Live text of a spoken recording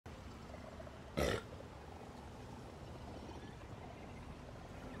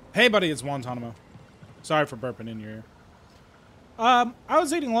Hey, buddy, it's Guantanamo. Sorry for burping in your ear. I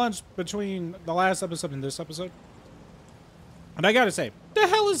was eating lunch between the last episode and this episode. And I gotta say, the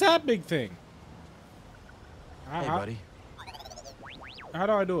hell is that big thing? Hey, buddy. How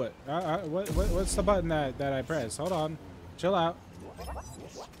do I do it? What's the button that I press? Hold on. Chill out.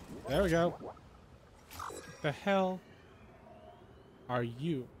 There we go. The hell are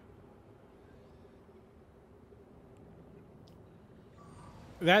you?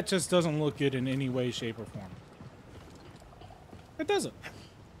 That just doesn't look good in any way, shape, or form. It doesn't.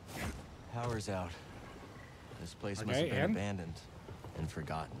 Power's out. This place must have been abandoned and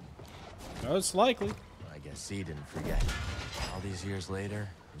forgotten. Most likely. I guess C didn't forget. All these years later,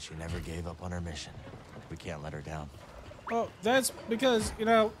 and she never gave up on her mission. We can't let her down. Well, that's because, you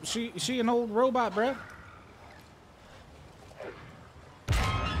know, she an old robot, bruh.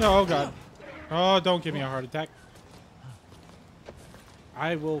 Oh, God. Oh, don't give me a heart attack.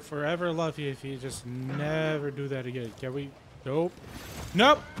 I will forever love you if you just never do that again. Can we? Nope.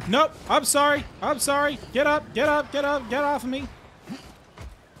 Nope. Nope. I'm sorry. I'm sorry. Get up. Get up. Get up. Get off of me.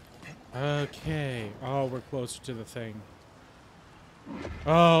 Okay. Oh, we're closer to the thing.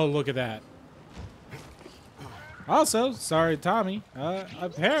 Oh, look at that. Also, sorry, Tommy.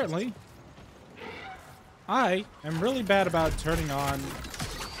 Apparently, I am really bad about turning on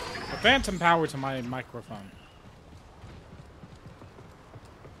the phantom power to my microphone.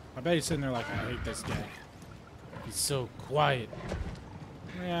 I bet he's sitting there like, I hate this guy. He's so quiet.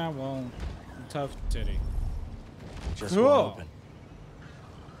 Yeah, well, tough titty. Just won't open.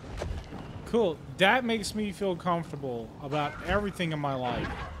 Cool. That makes me feel comfortable about everything in my life.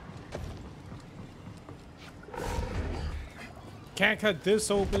 Can't cut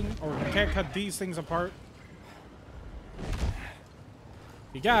this open, or can't cut these things apart.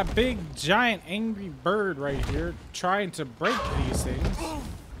 You got a big, giant, angry bird right here trying to break these things.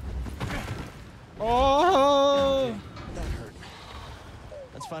 Oh! That hurt.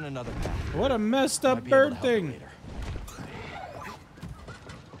 Let's find another path. What a messed up bird thing.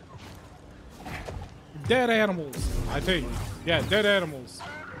 Dead animals, I think. Yeah, dead animals.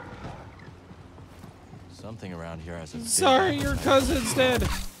 Something around here has a... Sorry, your cousin's dead.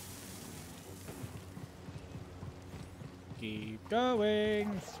 Keep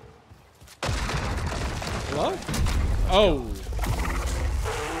going. Hello? Oh.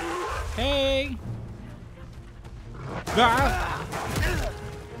 Hey. Ah.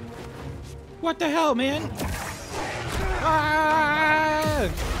 What the hell, man? Ah.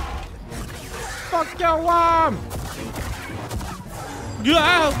 Fuck your mom!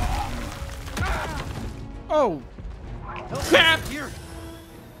 Ah. Oh. Crap! Here.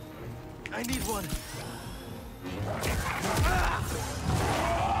 I need one.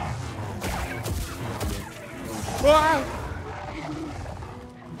 Ah.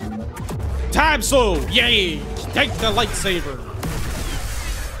 Time slow! Yay! Take the lightsaber!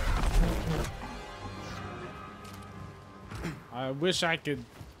 I wish I could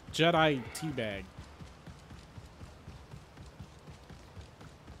Jedi teabag.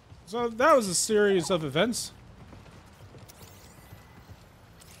 So that was a series of events.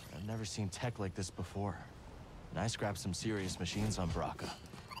 I've never seen tech like this before. And I scrapped some serious machines on Baraka.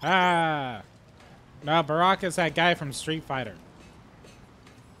 Ah. Now Baraka's that guy from Street Fighter.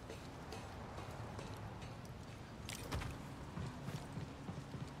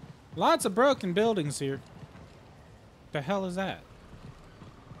 Lots of broken buildings here. The hell is that?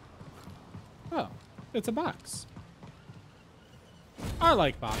 Oh, it's a box. I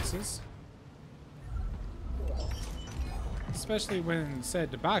like boxes. Especially when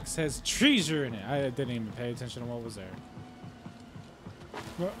said the box has treasure in it. I didn't even pay attention to what was there.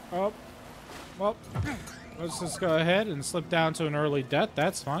 Oh. Well, let's just go ahead and slip down to an early death.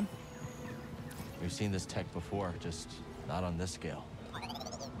 That's fun. We've seen this tech before, just not on this scale.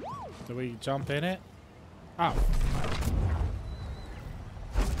 Do we jump in it? Oh.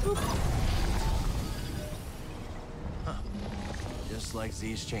 Huh. Just like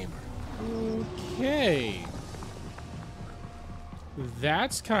Z's chamber. Okay.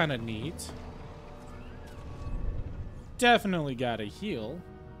 That's kind of neat. Definitely gotta heal.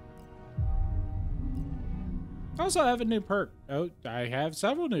 Also, I have a new perk. Oh, I have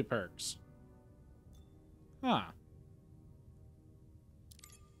several new perks. Huh.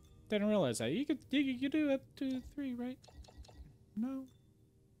 Didn't realize that. You could do up to 3, right? No.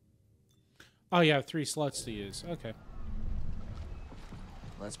 Oh, you have 3 slots to use. Okay.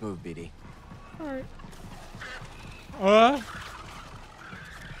 Let's move, BD. Alright.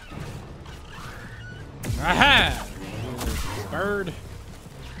 Aha! Bird.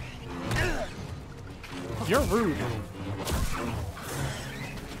 You're rude.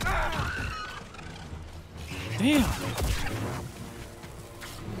 Damn.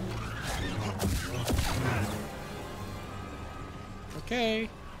 Okay.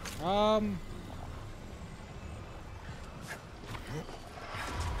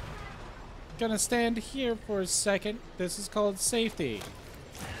 Gonna stand here for a second. This is called safety.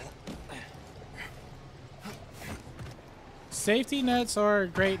 Safety nets are a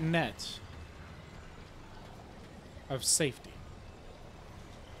great net of safety.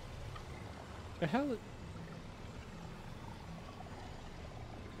 The hell?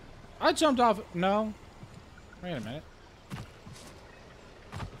 I jumped off. No. Wait a minute.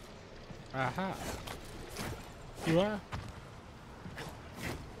 Aha. You are?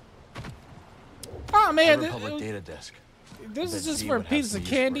 Oh man, Public data desk. This is just for a piece of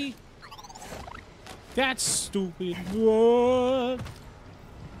candy. That's stupid. What?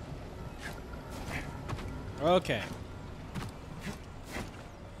 Okay.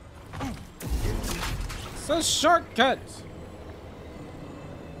 So shortcuts.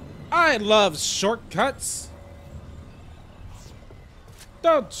 I love shortcuts.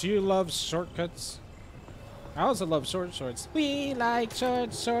 Don't you love shortcuts? I also love short shorts. We like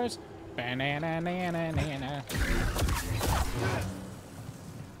short shorts. Banana.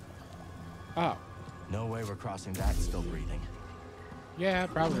 Oh. No way we're crossing that still breathing. Yeah,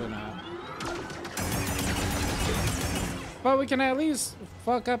 probably not. But we can at least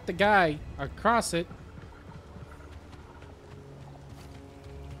fuck up the guy across it.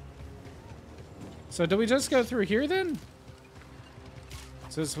 So do we just go through here then?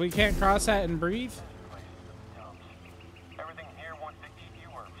 Since we can't cross that and breathe? Everything here wants to eat you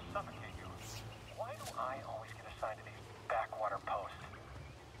or suffocate you. Why do I always get assigned to these backwater posts?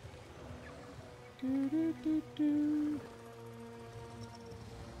 Enemy!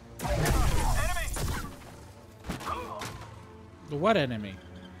 What enemy?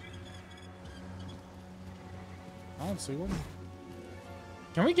 I don't see one.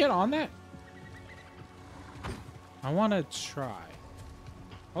 Can we get on that? I want to try.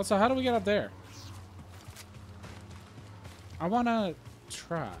 Also, how do we get up there? I want to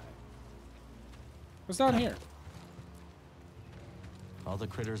try. What's down here? All the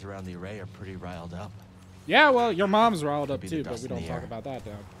critters around the array are pretty riled up. Yeah, well, your mom's riled up Maybe the too, but dust we in don't the talk air. about that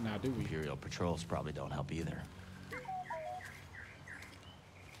now, do we? Imperial patrols probably don't help either.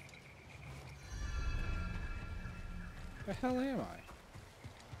 The hell am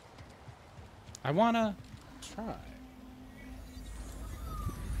I wanna try.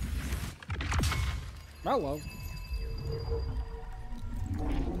 Hello.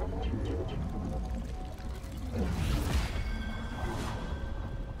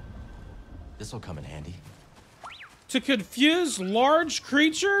 This'll come in handy. To confuse large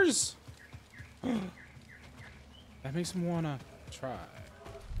creatures? That makes me wanna try.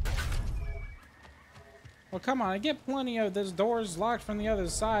 Well, come on, I get plenty of this door's locked from the other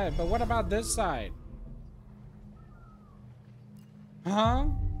side, but what about this side? Huh?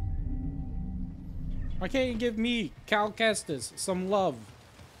 Why can't you give me, Cal Kestis, some love?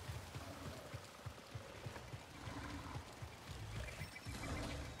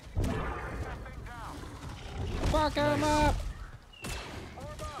 Fuck him up!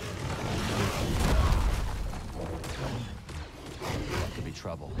 That could be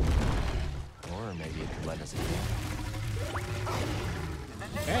trouble. Or maybe it could let us in.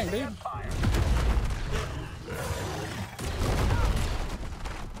 Dang, dude.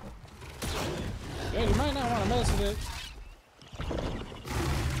 Yeah, you might not want to mess with it.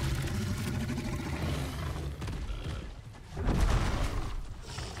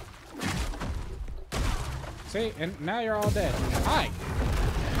 See, and now you're all dead. Hi!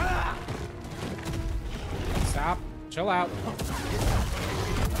 Stop. Chill out.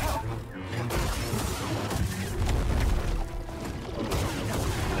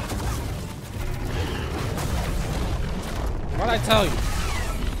 What'd I tell you?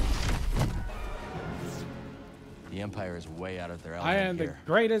 The Empire is way out of their I element am the here.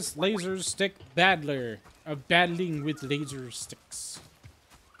 greatest laser stick battler of battling with laser sticks.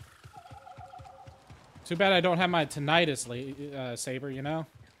 Too bad I don't have my tinnitus saber, you know?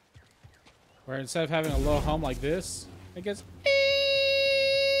 Where instead of having a low hum like this, it gets...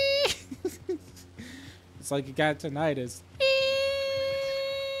 It's like you got tinnitus.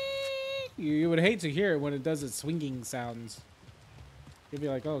 You would hate to hear it when it does its swinging sounds. You'd be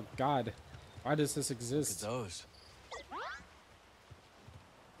like, oh god, why does this Look at exist? those.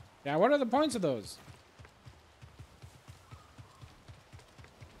 Yeah, what are the points of those?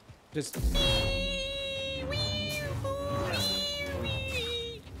 Just...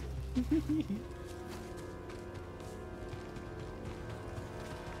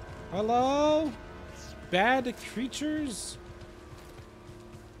 Hello? Bad creatures?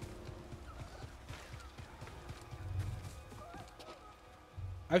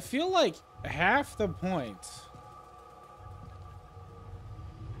 I feel like half the point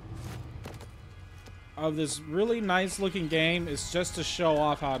of this really nice looking game is just to show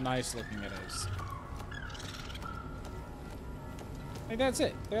off how nice looking it is. Like, that's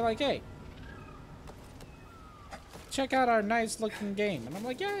it. They're like, hey, check out our nice looking game. And I'm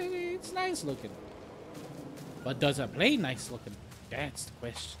like, yeah, it's nice looking. But does it play nice looking? That's the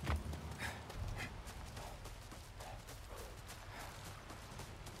question.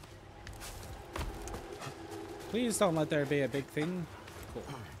 Please don't let there be a big thing. Cool.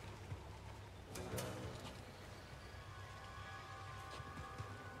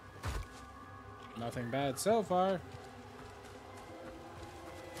 Nothing bad so far.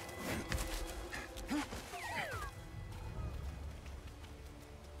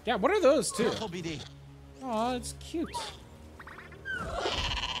 Yeah, what are those two? Oh, it's cute.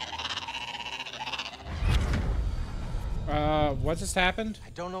 What just happened? I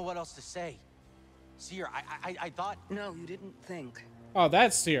don't know what else to say. Seer, I thought... No, you didn't think. Oh,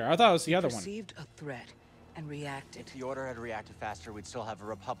 that's Seer. I thought it was the other one. Perceived a threat and reacted. If the Order had reacted faster, we'd still have a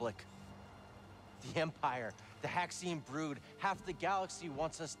Republic. The Empire, the Haxian brood, half the galaxy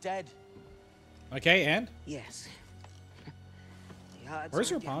wants us dead. Okay, and? Yes. The odds Where's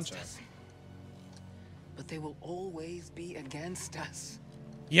are your against poncho? us. But they will always be against us.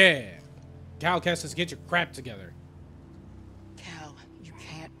 Yeah. Cal Kestis, get your crap together. Cal, you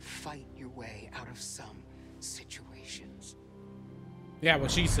can't fight your way out of some situations. Yeah,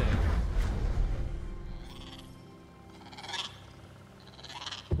 what she said.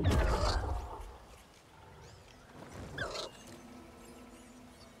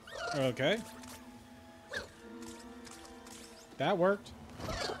 Okay. That worked.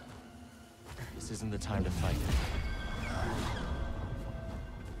 This isn't the time to fight.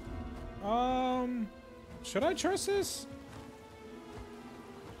 Should I trust this?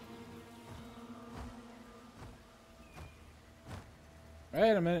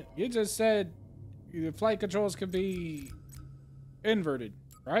 Wait a minute. You just said the flight controls could be inverted,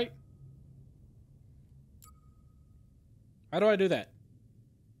 right? How do I do that?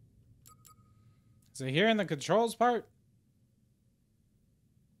 Is it here in the controls part?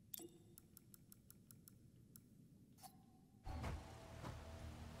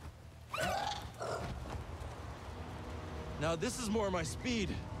 Now this is more my speed.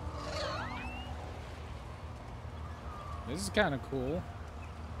 This is kind of cool.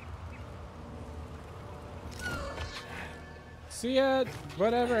 See ya,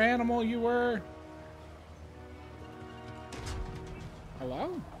 whatever animal you were.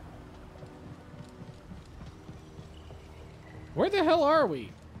 Hello? Where the hell are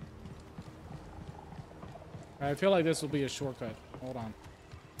we? I feel like this will be a shortcut. Hold on.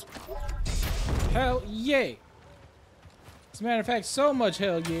 Hell yeah! As a matter of fact, so much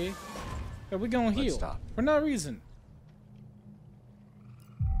hell yeah that we're gonna heal stop. for no reason.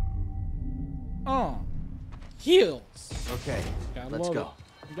 Heals. Okay, Gotta let's love go.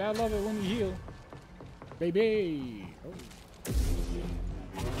 it. You gotta love it when you heal, baby. Oh.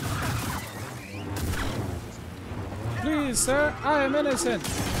 Please, sir, I am innocent.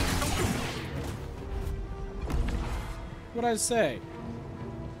 What'd I say?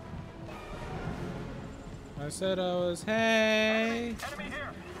 I said I was, hey. Enemy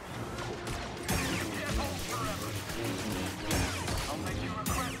here. Can't hold forever. I'll make you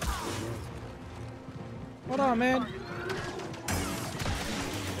regret. Hold on, man.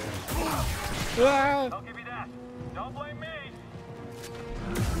 Ah. I'll give you that. Don't blame me.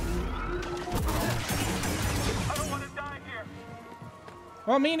 I don't want to die here.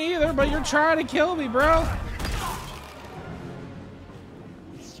 Well, me neither, but you're trying to kill me, bro.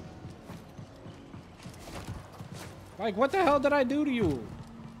 Like, what the hell did I do to you?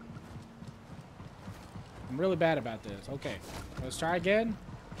 I'm really bad about this. Okay, let's try again.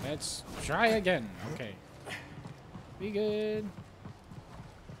 Let's try again. Okay. Be good.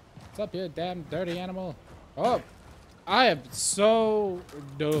 What's up, you damn dirty animal? Oh, I am so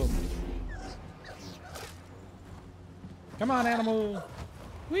doomed. Come on, animal.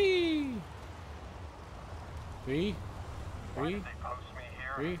 Whee! Three. Why did they post me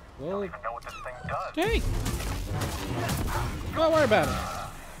here? Three. I don't even know what this thing does. Okay. Don't worry about it.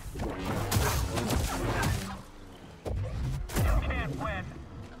 You can't win.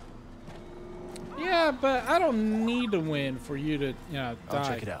 Yeah, but I don't need to win for you to, you know, die. I'll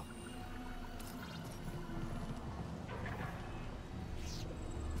check it out.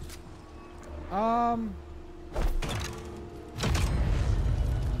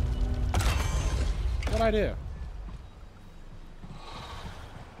 What'd I do?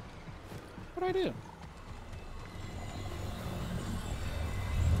 What'd I do?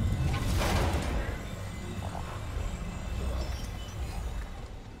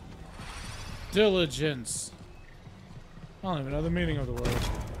 Diligence. I don't even know the meaning of the word.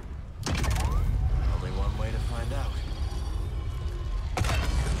 Only one way to find out.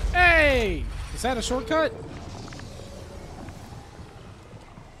 Hey! Is that a shortcut?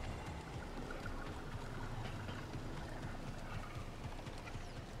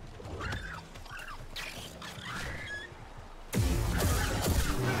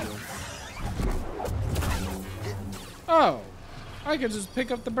 Oh, I could just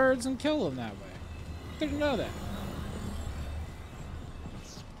pick up the birds and kill them that way. Didn't know that.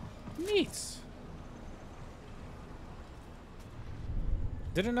 Neat.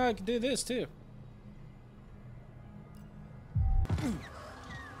 Didn't know I could do this too.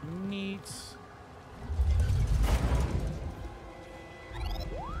 Neat.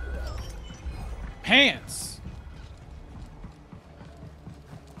 Pants.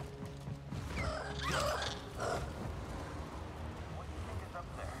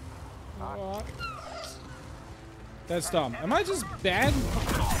 What? That's dumb. Am I just bad? Heads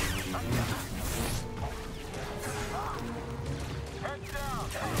down.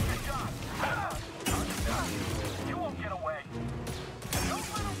 Good shot. You won't get away.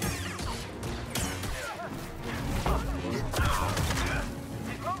 Don't let him get you.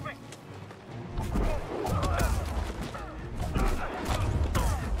 He's moving.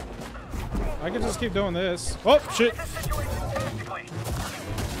 I can just keep doing this. Oh, shit. This situation tactically.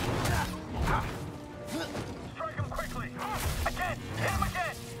 Strike him quickly. Again. Hit him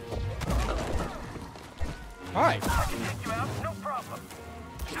again. Hi. I can take you out. No problem.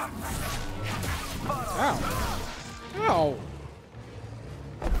 Ow. Ow.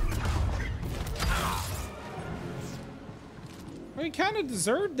 Well, you kind of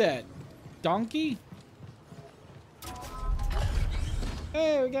deserved that, donkey.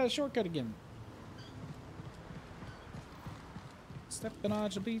 Hey, we got a shortcut again. Stepping on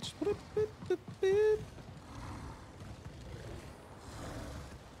the beach. Boop, boop, boop, boop.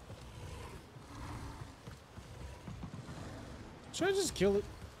 Should I just kill it?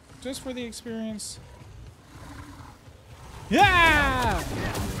 Just for the experience? Yeah!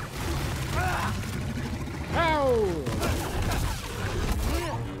 Ow!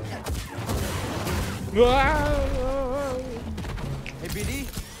 Ow! Hey, BD.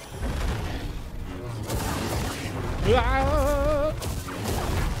 Ow!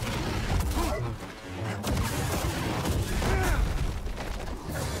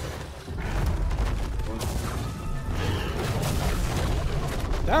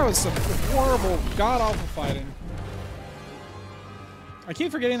 That was some horrible, god-awful fighting. I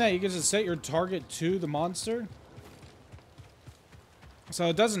keep forgetting that you can just set your target to the monster. So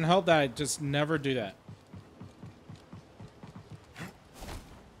it doesn't help that I just never do that.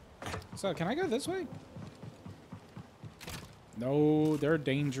 So, can I go this way? No, there are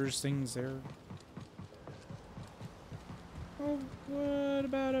dangerous things there. Oh, what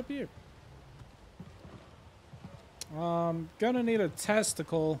about up here? Gonna need a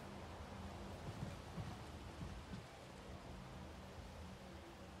testicle.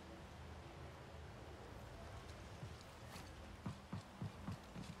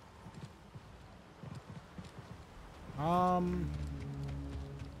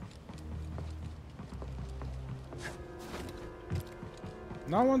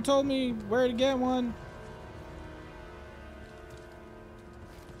 No one told me where to get one.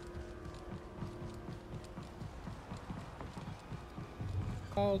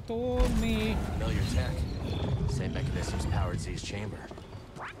 All told me. Familiar tech. Same mechanisms powered Z's chamber.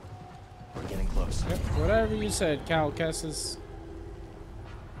 We're getting close. Yep, whatever you said, Cal Kessis.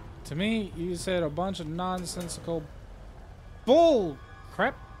 To me, you said a bunch of nonsensical bull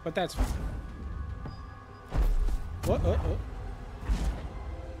crap, but that's fine. What?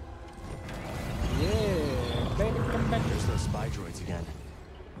 Yeah, baby, come back. There's those spy droids again.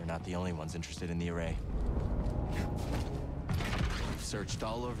 We're not the only ones interested in the array. We've searched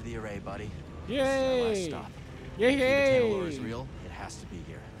all over the array, buddy. This is our last Yay! stop. Yay! If the Tantalor is real, it has to be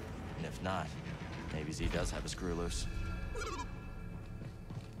here. And if not, maybe Z does have a screw loose.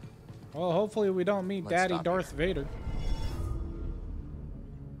 Well, hopefully we don't meet Let's Daddy stop Darth Vader.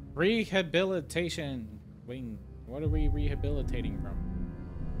 Rehabilitation. Wing. What are we rehabilitating from?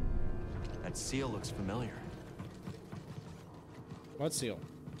 That seal looks familiar. What seal?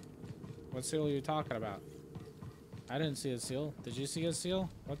 What seal are you talking about? I didn't see a seal. Did you see a seal?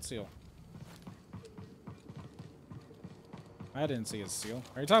 What seal? I didn't see a seal.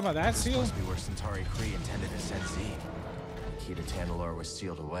 Are you talking about that This seal? must be where Centauri Kree intended to send Z. The key to Tantalor was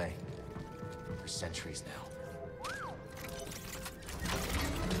sealed away. For centuries now.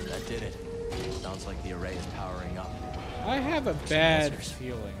 That did it. Sounds like the array is powering up. I have a bad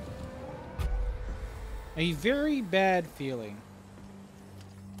feeling. A very bad feeling.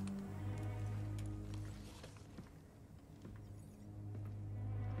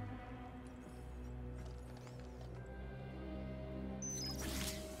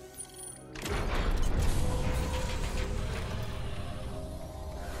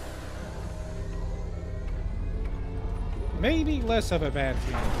 Maybe less of a bad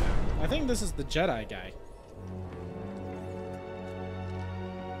feeling. I think this is the Jedi guy.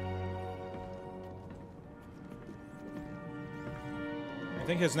 I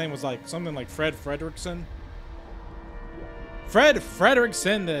think his name was like something like Fred Fredrickson. Fred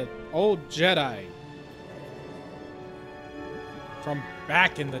Fredrickson, the old Jedi. From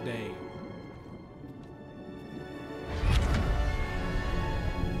back in the day.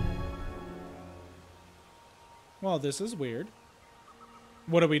 Well, this is weird.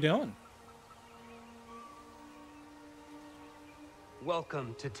 What are we doing?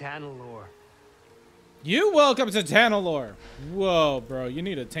 Welcome to Tantalor. You welcome to Tantalor. Whoa, bro, you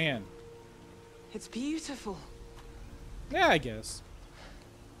need a tan. It's beautiful. Yeah, I guess.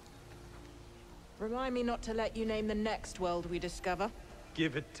 Remind me not to let you name the next world we discover.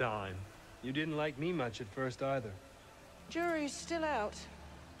 Give it time. You didn't like me much at first either. Jury's still out.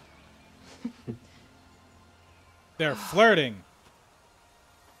 They're flirting.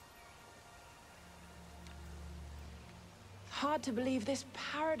 Hard to believe this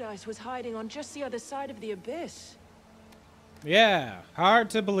paradise was hiding on just the other side of the abyss. Yeah, hard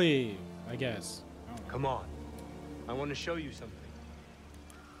to believe, I guess. I don't know. Come on. I want to show you something.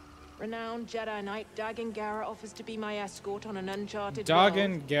 Renowned Jedi Knight Dagan Gera offers to be my escort on an uncharted world.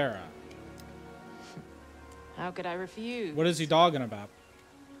 Dogging Gera. How could I refuse? What is he dogging about?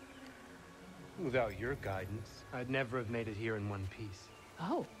 Without your guidance, I'd never have made it here in one piece.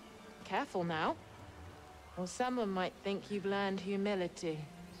 Oh, careful now. Or someone might think you've learned humility.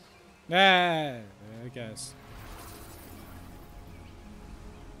 Ah, I guess.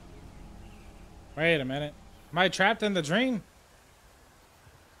 Wait a minute. Am I trapped in the dream?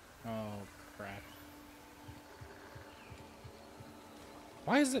 Oh, crap.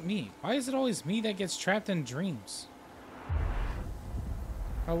 Why is it me? Why is it always me that gets trapped in dreams?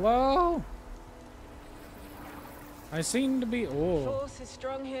 Hello? I seem to be... Oh, Force is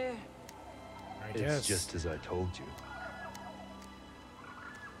strong here. I guess. It's just as I told you.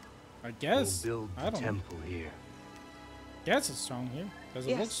 I guess. We'll build I the don't know. temple here. Guess it's strong here. Does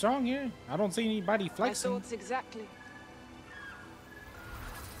it look Yes. strong here? I don't see anybody My flexing. thoughts exactly.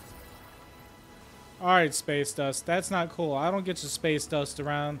 Alright, Space Dust. That's not cool. I don't get your Space Dust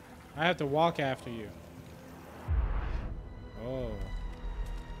around. I have to walk after you. Oh.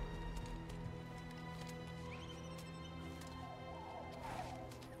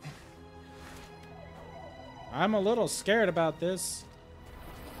 I'm a little scared about this.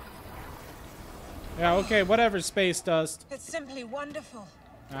 Yeah, okay, whatever, Space Dust. It's simply wonderful.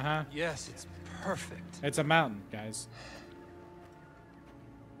 Uh-huh. Yes, it's perfect. It's a mountain, guys.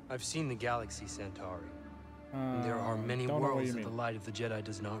 I've seen the galaxy, Centauri. And there are many don't know what worlds you that the mean. light of the Jedi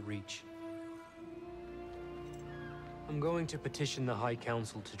does not reach. I'm going to petition the High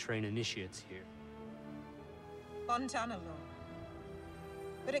Council to train initiates here. On Tanalor.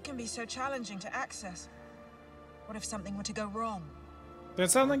 But it can be so challenging to access. What if something were to go wrong? Then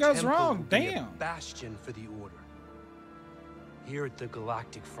something Our goes temple wrong. will be a Damn. bastion for the Order. Here at the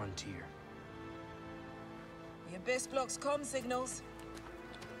galactic frontier. The Abyss blocks comm signals.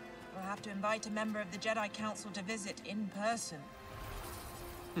 We'll have to invite a member of the Jedi Council to visit in person.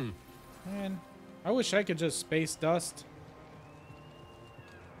 Man, I wish I could just Space Dust.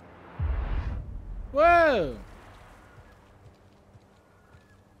 Whoa!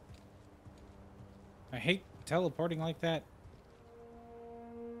 I hate teleporting like that.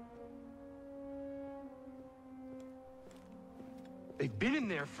 They've been in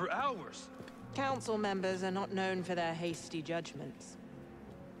there for hours. Council members are not known for their hasty judgments.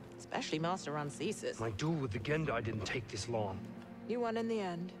 Especially Master Rancesis. My duel with the Gendai didn't take this long. You won in the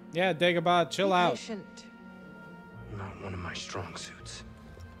end. Yeah, Dagobah, chill Be out. patient. Not one of my strong suits.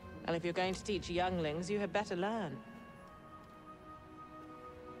 Well, if you're going to teach younglings, you had better learn.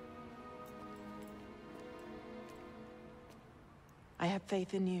 I have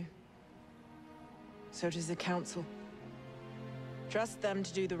faith in you. So does the Council. Trust them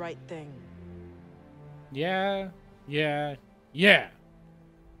to do the right thing. Yeah, yeah, yeah.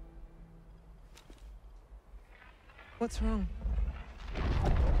 What's wrong?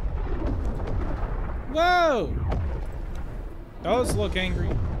 Whoa! Those look angry.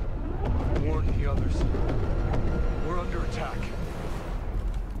 Warn the others. We're under attack.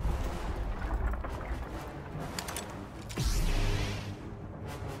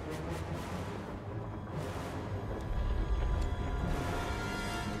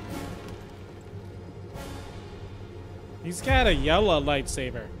 He's got a yellow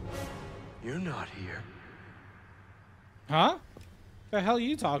lightsaber. You're not here. Huh? The hell are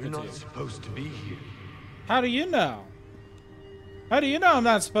you talking You're to? not supposed to be here. How do you know? How do you know I'm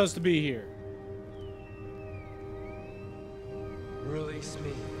not supposed to be here? Release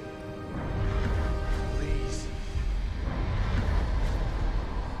me. Please.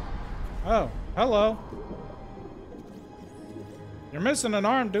 Oh, hello. You're missing an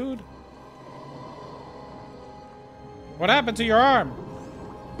arm, dude. What happened to your arm?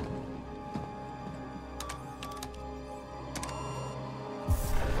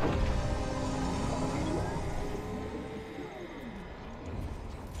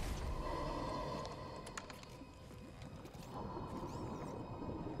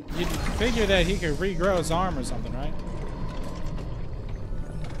 You'd figure that he could regrow his arm or something, right?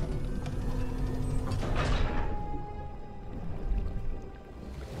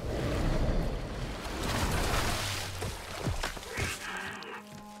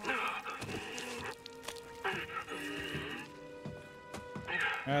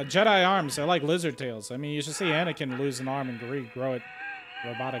 Jedi arms, they're like lizard tails. I mean, you should see Anakin lose an arm and regrow it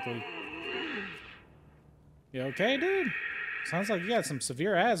robotically. You okay, dude? Sounds like you got some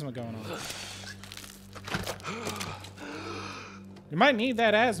severe asthma going on. You might need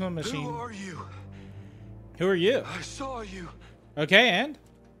that asthma machine. Who are you? Who are you? I saw you. Okay, and?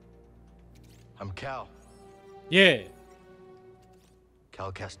 I'm Cal. Yeah.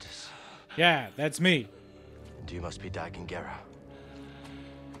 Cal Kestis. Yeah, that's me. And you must be Dagan Gera.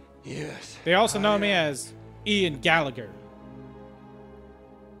 Yes. They also know me as Ian Gallagher.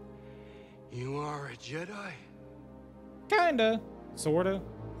 You are a Jedi? Kinda. Sorta.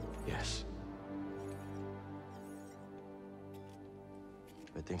 Yes.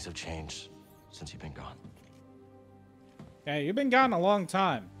 But things have changed since you've been gone. Yeah, you've been gone a long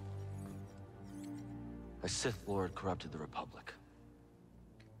time. A Sith Lord corrupted the Republic.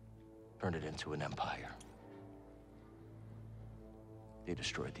 Turned it into an empire. They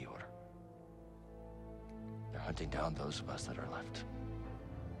destroyed the Order. They're hunting down those of us that are left.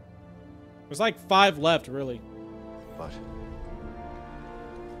 There's like 5 left, really. But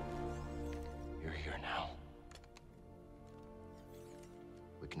you're here now.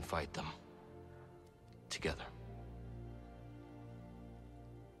 We can fight them together.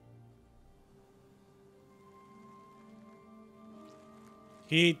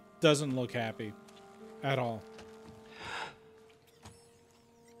 He doesn't look happy at all.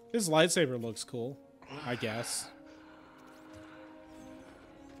 His lightsaber looks cool, I guess.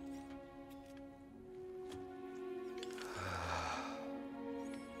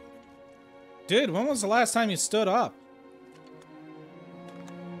 Dude, when was the last time you stood up?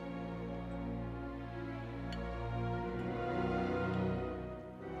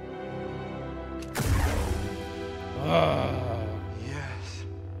 Yes.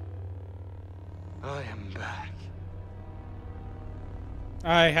 I am back.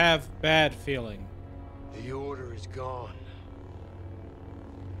 I have bad feeling. The Order is gone.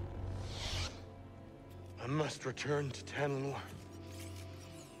 I must return to Tanalorr.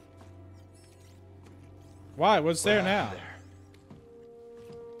 Why? What's there What now? happened there?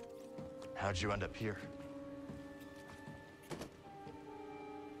 How'd you end up here?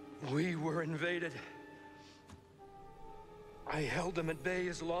 We were invaded. I held them at bay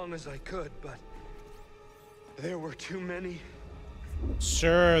as long as I could, but there were too many.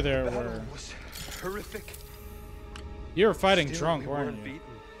 Sure there The were. battle was horrific. You were fighting Still, drunk, we weren't weren't you?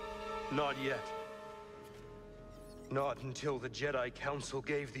 beaten. Not yet. Not until the Jedi Council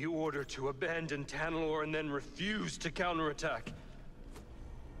gave the order to abandon Tanalorr and then refused to counterattack.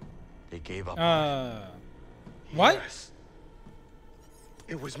 They gave up on it. What? Yes.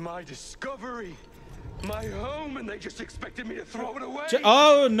 It was my discovery, my home, and they just expected me to throw it away.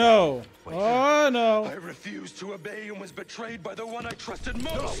 Oh no! Wait. Oh no! I refused to obey and was betrayed by the one I trusted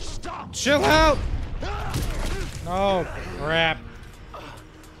most. No, stop! Chill out! Oh crap!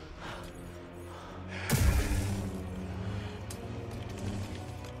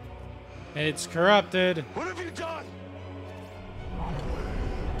 It's corrupted. What have you done?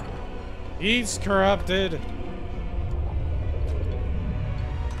 He's corrupted.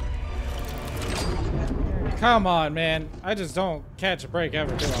 Come on, man. I just don't catch a break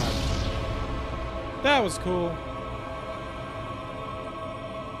ever, do I? That was cool.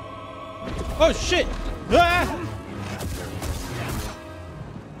 Oh shit! Ah!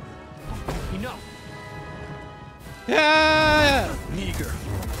 Enough. Ah! Meager.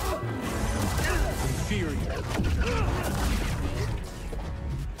 Inferior.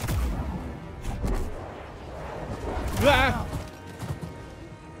 Ah!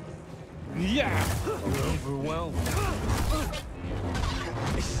 Yeah! Overwhelmed.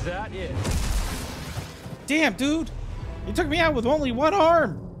 Is that it? Damn, dude! You took me out with only one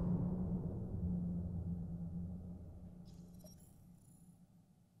arm!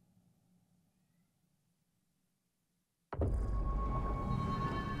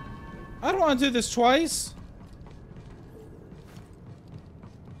 I don't want to do this twice.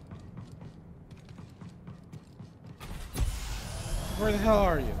 Where the hell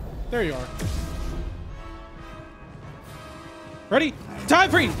are you? There you are. Ready? Time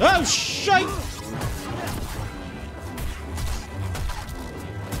freeze! Oh, shite!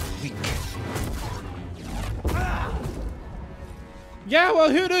 Yeah, well,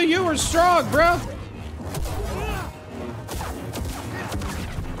 who knew you were strong, bro?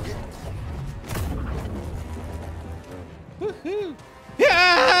 Woohoo!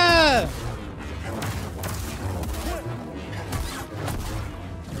 Yeah!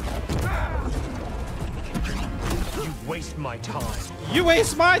 You waste my time. You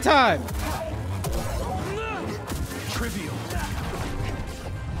waste my time! Trivial.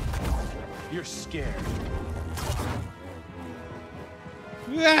 You're scared.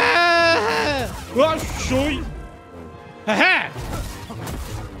 Ah! Oh, shit! Ha-ha!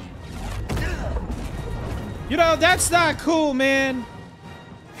 You know, that's not cool, man.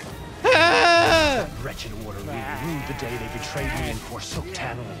 Ah! Wretched orderly ruled the day they betrayed me and forsook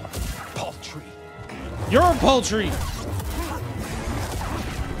Tantalor. Paltry. You're poultry.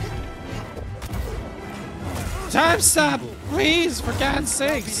 Time stop, please, for God's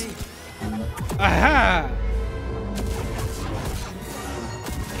sakes. Aha!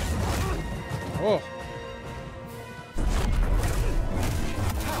 Oh.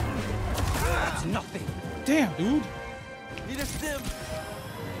 That's nothing. Damn, dude. Need a stim.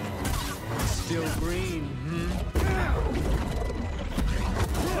 Still green,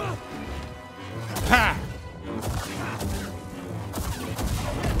 Ha!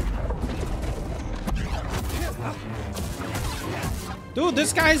 Dude,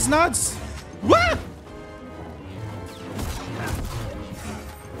 this guy's nuts. What?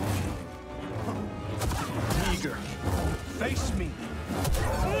 Meager. Face me.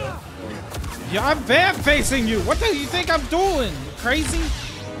 Yeah, I'm bad facing you. What do you think I'm doing? Crazy?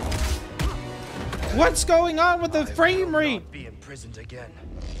 What's going on with the frame rate? Not be imprisoned again.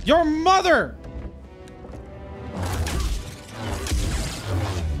 Your mother!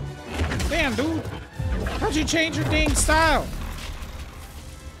 Damn, dude. How'd you change your dang style?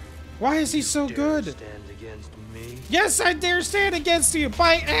 Why is he so good? Stand against me. Yes, I dare stand against you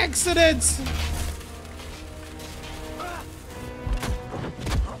by accident!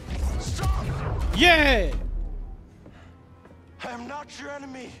 Yeah! I am not your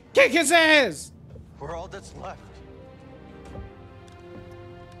enemy. Kick his ass! We're all that's left.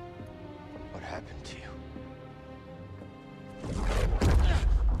 What happened to you?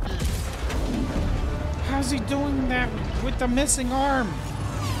 How's he doing that with the missing arm?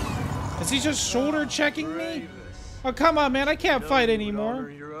 Is he just shoulder checking me? Oh, come on, man. I can't fight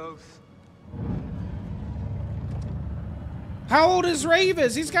anymore. How old is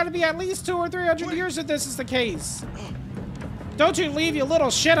Ravis? He's got to be at least 200 or 300 years if this is the case. Don't you leave, you little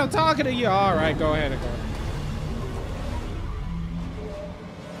shit. I'm talking to you. All right, go ahead and go.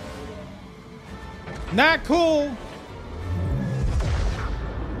 Not cool.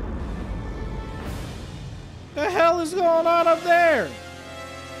 The hell is going on up there?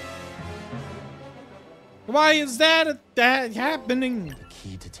 Why is that happening? The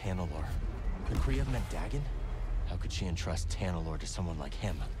key to Tantalor. Could Kree have met Dagon? How could she entrust Tantalor to someone like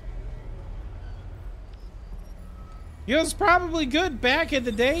him? He was probably good back in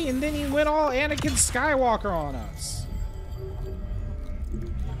the day, and then he went all Anakin Skywalker on us.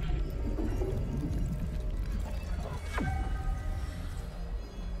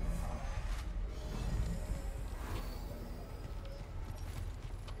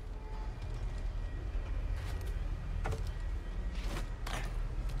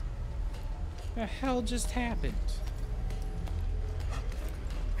 The hell just happened?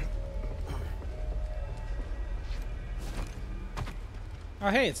 Oh,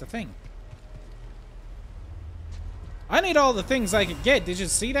 hey, it's a thing. I need all the things I could get. Did you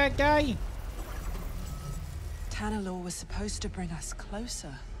see that guy? Tantalor was supposed to bring us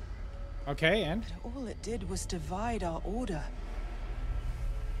closer. Okay, and? But all it did was divide our order.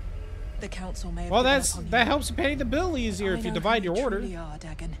 The council may have Well, given up on that you. helps pay the bill easier I if you know divide who your order. truly are,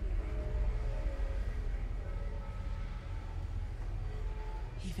 Dagon.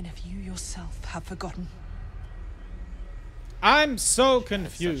 Even if you yourself have forgotten. I'm so I had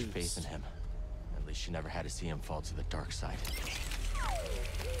confused. such faith in him. At least she never had to see him fall to the dark side.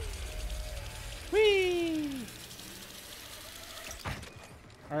 Whee!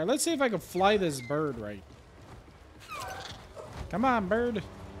 All right, let's see if I can fly this bird right. Come on, bird.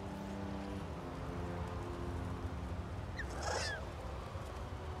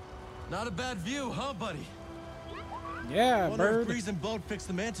 Not a bad view, huh, buddy? Yeah, Wonder if bird. Breeze and Boat fixed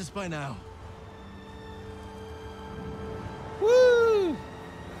the mantis by now. Woo!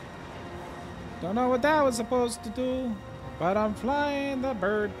 Don't know what that was supposed to do, but I'm flying the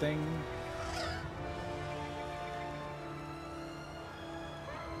bird thing.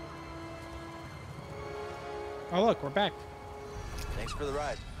 Oh, look, we're back. Thanks for the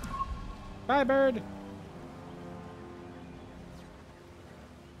ride. Bye, bird.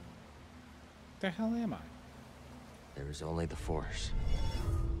 The hell am I? There is only the Force.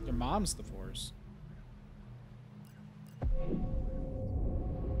 Your mom's the Force.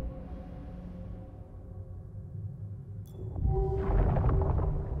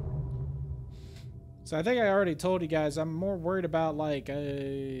 So I think I already told you guys I'm more worried about like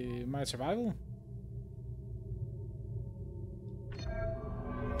my survival.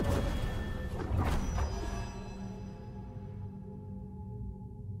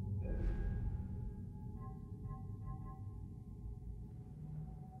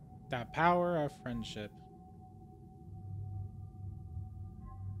 The power of friendship.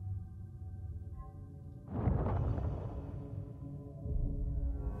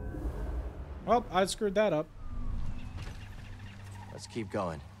 Well, I screwed that up. Let's keep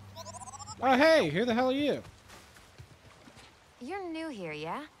going. Oh, hey, who the hell are you? You're new here,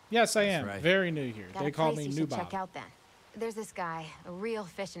 yeah? Yes, I am. right. Very new here. Got They a call place me you New should Bob. check out then. There's this guy, a real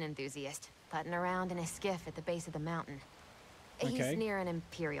fishing enthusiast, putting around in his skiff at the base of the mountain. Okay. He's near an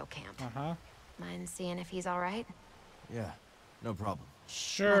Imperial camp. Uh-huh. Mind seeing if he's all right? Yeah, no problem.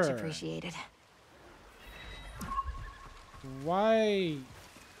 Sure. Much appreciated. Why?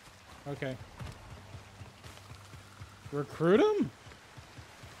 Okay. Recruit him?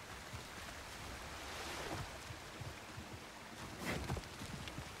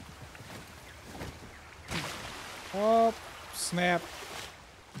 Oh, snap.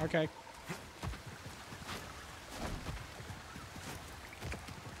 Okay.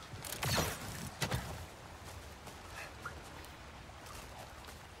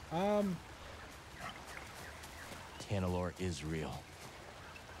 Tanalorr is real.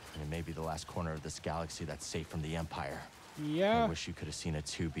 And it may be the last corner of this galaxy that's safe from the Empire. I Yeah. wish you could have seen it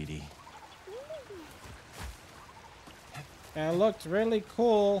too, BD. It looked really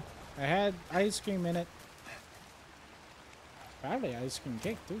cool. I had ice cream in it. Probably ice cream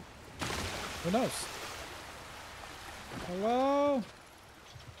cake, too. Who knows? Hello?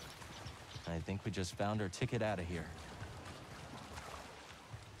 I think we just found our ticket out of here.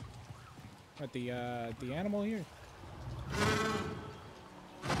 What, the animal here?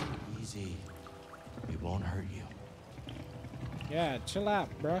 Easy. We won't hurt you. Yeah, chill out,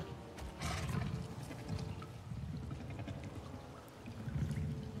 bruh.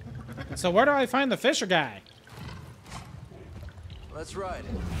 So where do I find the Fisher guy? Let's ride.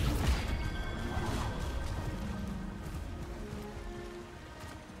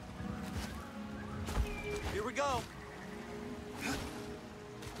 Here we go.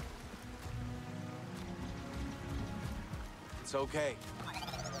 It's okay.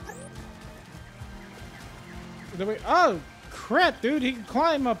 Oh, crap, dude. He can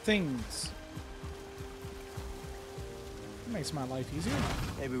climb up things. That makes my life easier.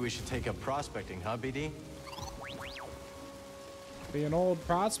 Maybe we should take up prospecting, huh, BD? Be an old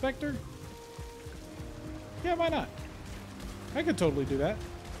prospector? Yeah, why not? I could totally do that.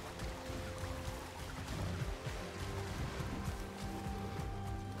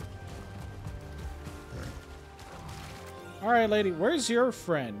 Alright, lady, where's your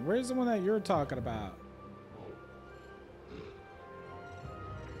friend? Where's the one that you're talking about?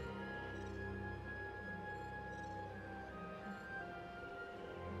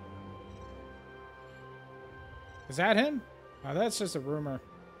 Is that him? Oh, that's just a rumor.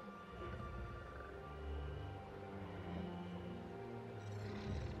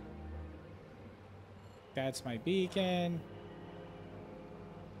 That's my beacon.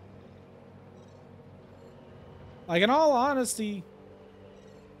 Like, in all honesty,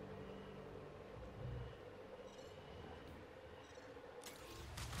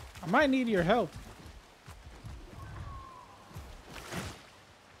 I might need your help.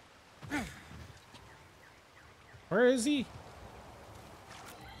 Where is he?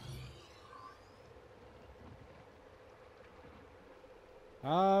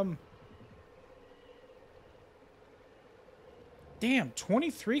 Damn,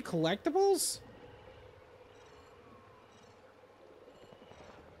 23 collectibles?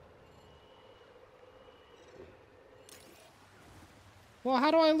 Well,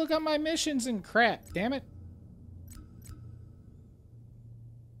 how do I look up my missions and crap? Damn it.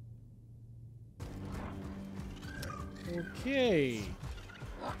 Okay.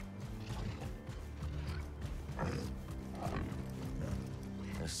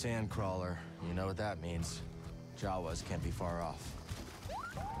 A sand crawler. You know what that means. Jawas can't be far off.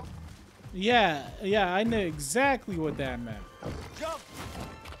 Yeah, I knew exactly what that meant. Jump!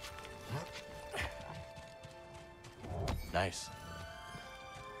 Nice.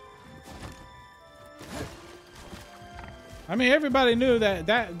 I mean, everybody knew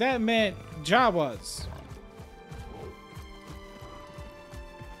that meant Jawas.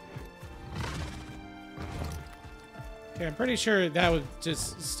 Okay, I'm pretty sure that would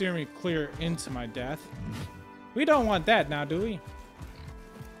just steer me clear into my death. We don't want that now, do we?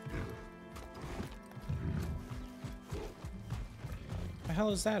 The hell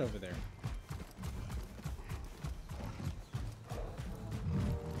is that over there?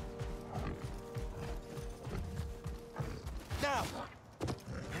 Now.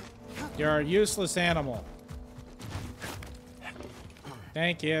 You're a useless animal.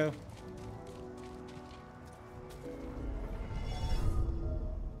 Thank you.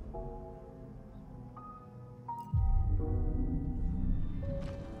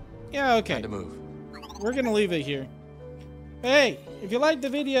 Yeah, okay. Time to move. We're gonna leave it here. Hey, if you liked the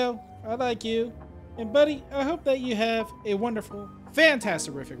video, I like you. And buddy, I hope that you have a wonderful,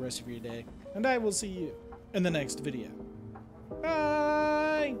 fantastic-rific rest of your day. And I will see you in the next video.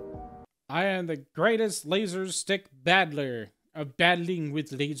 Bye! I am the greatest laser stick battler of battling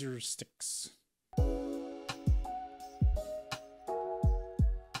with laser sticks.